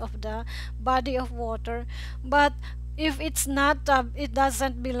part of the body of water. But if it's not, it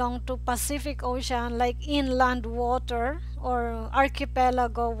doesn't belong to Pacific Ocean, like inland water or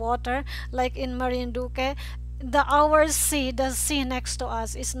archipelago water, like in Marinduque. Our sea, the sea next to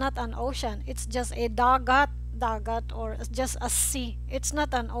us, is not an ocean. It's just a dagat, or just a sea. It's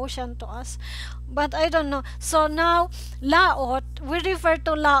not an ocean to us. But I don't know. So now, laot, we refer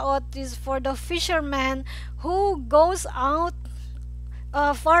to laot is for the fisherman who goes out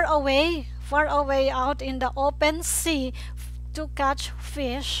far away out in the open sea to catch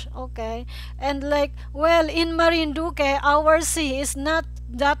fish. Okay, and like, well, in Marinduque, our sea is not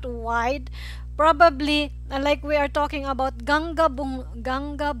that wide. Probably, like we are talking about Ganga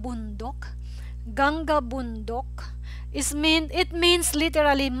Bundok. It means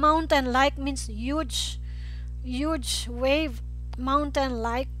literally mountain-like, means huge wave,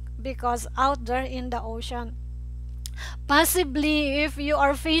 mountain-like, because out there in the ocean. Possibly if you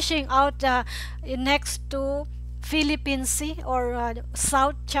are fishing out next to Philippine Sea or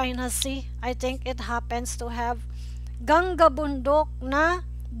South China Sea, I think it happens to have Ganga Bundok na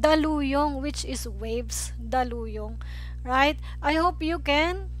daluyong, which is waves, daluyong, right? I hope you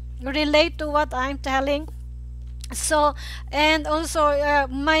can relate to what I'm telling. So, and also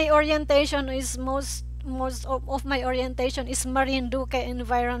my orientation is most of my orientation is Marinduque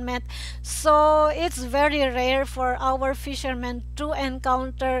environment. So it's very rare for our fishermen to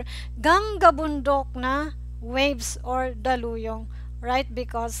encounter Ganga Bundok na waves or daluyong, right?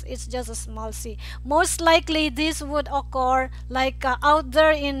 Because it's just a small sea. Most likely this would occur like out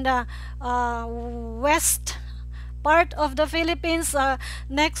there in the west part of the Philippines,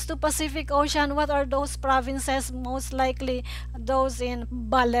 next to Pacific Ocean. What are those provinces? Most likely those in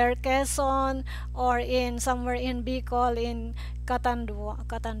Baler, Quezon, or in somewhere in Bicol, in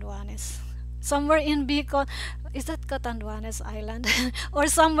Catanduanes. Somewhere in Bicol, is that Catanduanes Island? Or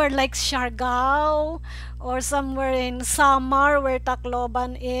somewhere like Siargao, or somewhere in Samar where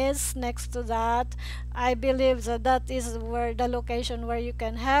Tacloban is, next to that. I believe that is where the location where you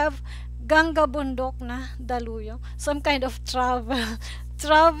can have Ganga Bundok na daluyong. Some kind of travel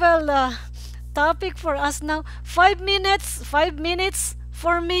topic for us now. 5 minutes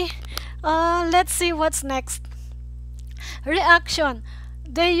for me. Let's see what's next. Reaction.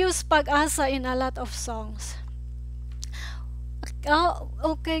 They use pag-asa in a lot of songs.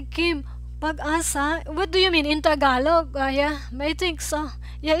 Okay, Kim. Pag-asa? What do you mean? In Tagalog? Yeah, I think so.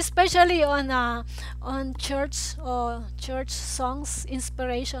 Yeah, especially on church or church songs,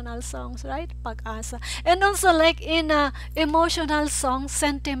 inspirational songs, right? Pag-asa. And also like in emotional songs,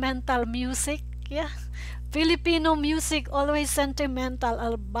 sentimental music. Yeah. Filipino music always sentimental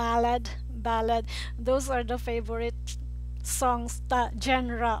or ballad. Those are the favorite songs, the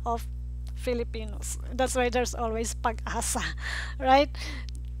genre of Filipinos. That's why there's always pag-asa, right?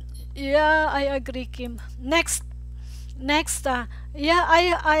 Yeah, I agree, Kim. Next, yeah,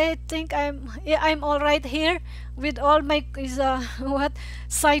 I think I'm all right here with all my what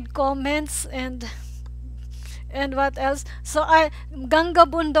side comments and what else. So I Ganga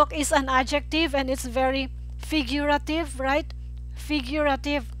Bundok is an adjective and it's very figurative, right?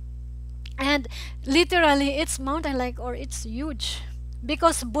 Figurative. And literally it's mountain like or it's huge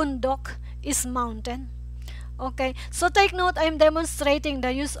because bundok is mountain. Okay, so take note, I'm demonstrating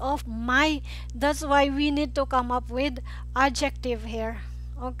the use of my. That's why we need to come up with adjective here.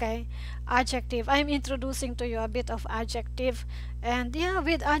 Okay, adjective. I'm introducing to you a bit of adjective. And yeah,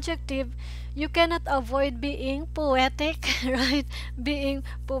 with adjective, you cannot avoid being poetic, right? Being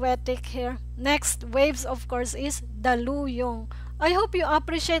poetic here. Next, waves, of course, is daluyong. I hope you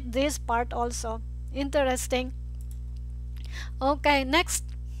appreciate this part also. Interesting. Okay, next.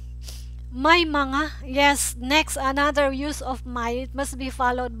 May mga. Yes, next, another use of may. It must be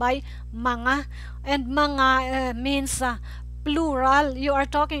followed by mga. And mga means plural. You are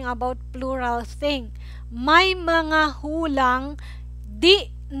talking about plural thing. May mga hulang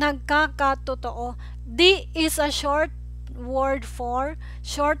di nagkakatotoo. Di is a short word for,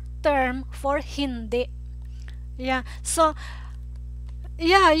 short term for hindi. Yeah, so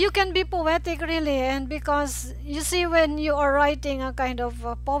yeah, you can be poetic really, and because you see when you are writing a kind of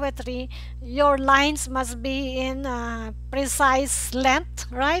poetry, your lines must be in precise length,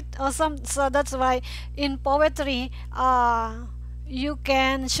 right? Or so that's why in poetry you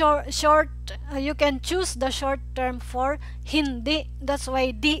can you can choose the short term for hindi. That's why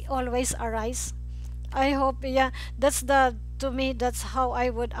di always arise. I hope, yeah, that's the, to me, that's how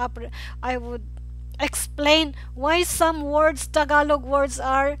I would explain why some words, Tagalog words,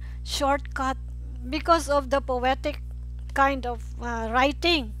 are shortcut because of the poetic kind of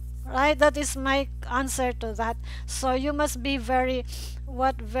writing, right? That is my answer to that. So you must be very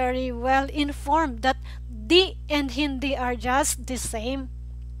well informed that di and hindi are just the same.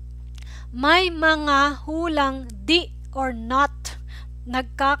 May mga hulang di or not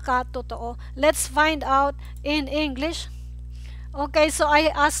nagkakatotoo. Let's find out in English. Okay, so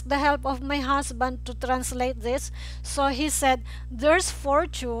I asked the help of my husband to translate this. So he said, there's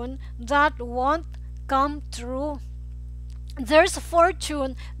fortune that won't come true. There's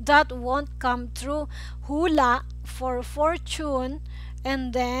fortune that won't come true. Hula for fortune.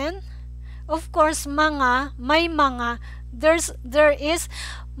 And then, of course, mga, may mga. There is.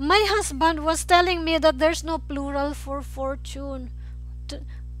 My husband was telling me that there's no plural for fortune.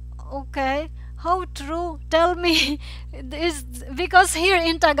 Okay. How true? Tell me. Is because here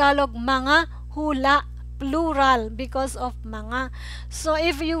in Tagalog, mga hula, plural because of mga. So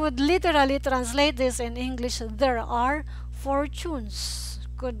if you would literally translate this in English, there are fortunes.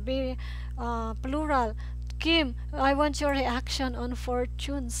 Could be plural. Kim, I want your reaction on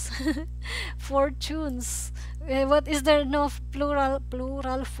fortunes. Fortunes. What is there no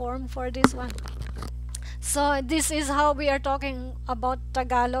plural form for this one? So this is how we are talking about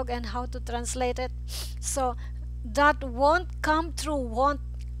Tagalog and how to translate it. So that won't come true, won't,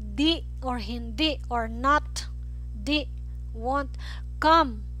 di or hindi or not, di, won't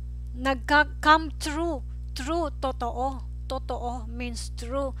come, come true, true, totoo. Totoo means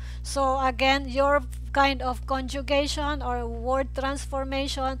true. So again, your kind of conjugation or word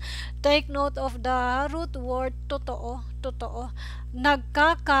transformation, take note of the root word totoo, totoo.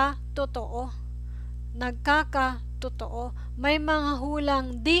 Nagkaka-totoo. Nagkaka-totoo. May mga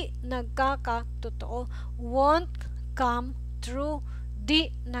hulang di nagkaka-totoo. Won't come true.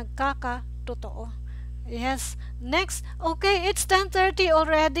 Di nagkaka-totoo. Yes. Next. Okay, it's 10:30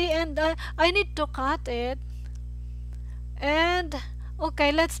 already and I need to cut it. And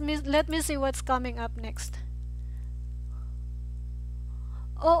okay, let me see what's coming up next.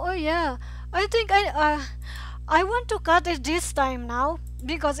 Oh yeah. I think I want to cut it this time now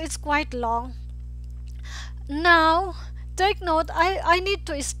because it's quite long. Now, take note, I need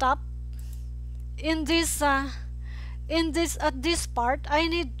to stop in this at this part. I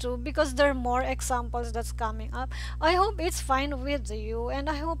need to, because there are more examples that's coming up. I hope it's fine with you and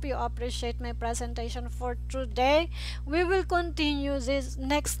I hope you appreciate my presentation for today. We will continue this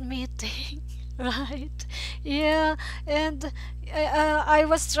next meeting. Right? Yeah, and I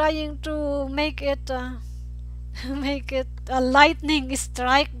was trying to make it make it a lightning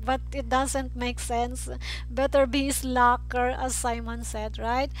strike, but it doesn't make sense. Better be slacker, as Simon said,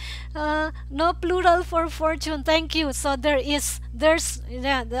 right? No plural for fortune. Thank you. So there's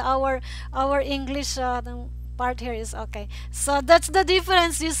yeah, our English part here is okay. So that's the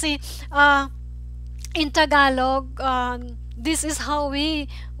difference, you see. In Tagalog, this is how we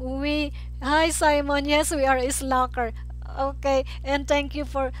hi Simon, yes, we are a slacker. Okay, and thank you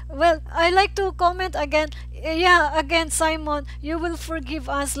for, well, I like to comment again. Yeah, again, Simon, you will forgive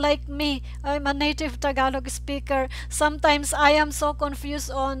us like me. I'm a native Tagalog speaker. Sometimes I am so confused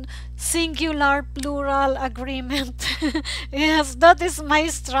on singular plural agreement. Yes, that is my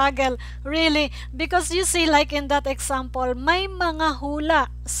struggle, really. Because you see, like in that example, may mga hula.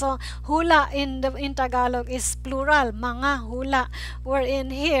 So, hula in Tagalog is plural, mga hula. Where in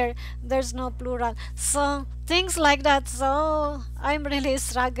here, there's no plural. So, things like that. So, I'm really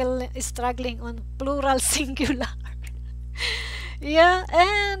struggling on plural singular. Yeah,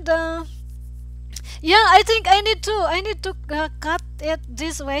 and yeah, I think I need to cut it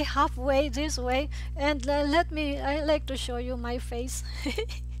this way, halfway this way, and let me. I like to show you my face.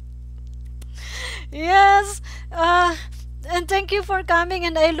 Yes, and thank you for coming,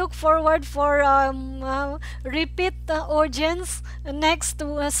 and I look forward for repeat audience next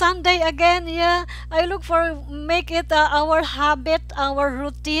Sunday again. Yeah, I look for make it our habit, our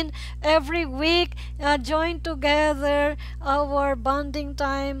routine every week. Join together our bonding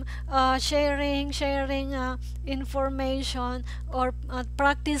time, sharing information, or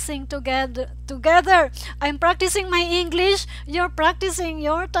practicing together. I'm practicing my English. You're practicing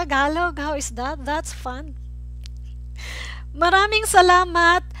your Tagalog. How is that? That's fun. Maraming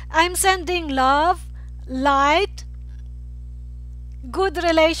salamat. I'm sending love, light, good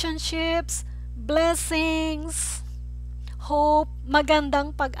relationships, blessings, hope,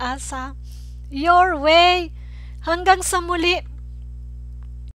 magandang pag-asa your way. Hanggang sa muli.